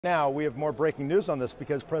Now, we have more breaking news on this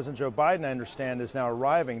because President Joe Biden, I understand, is now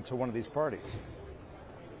arriving to one of these parties.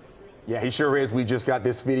 Yeah, he sure is. We just got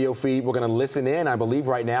this video feed. We're going to listen in. I believe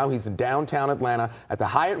right now he's in downtown Atlanta at the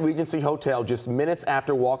Hyatt Regency Hotel just minutes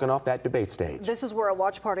after walking off that debate stage. This is where a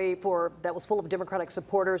watch party that was full of Democratic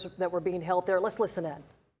supporters that were being held there. Let's listen in.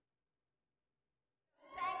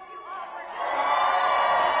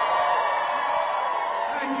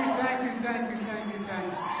 Thank you.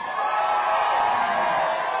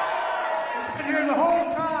 I've been here the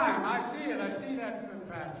whole time. I see that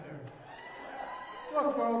patch there.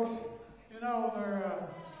 Look, folks, you know,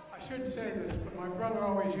 I shouldn't say this, but my brother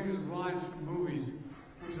always uses lines from movies.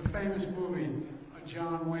 There was a famous movie,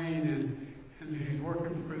 John Wayne, and he's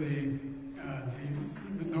working for the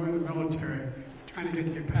Northern military, trying to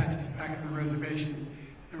get the Apaches back on the reservation.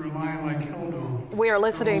 They're relying like hell on. We are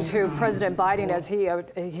listening to President Biden as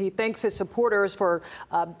he thanks his supporters for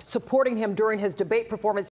supporting him during his debate performance.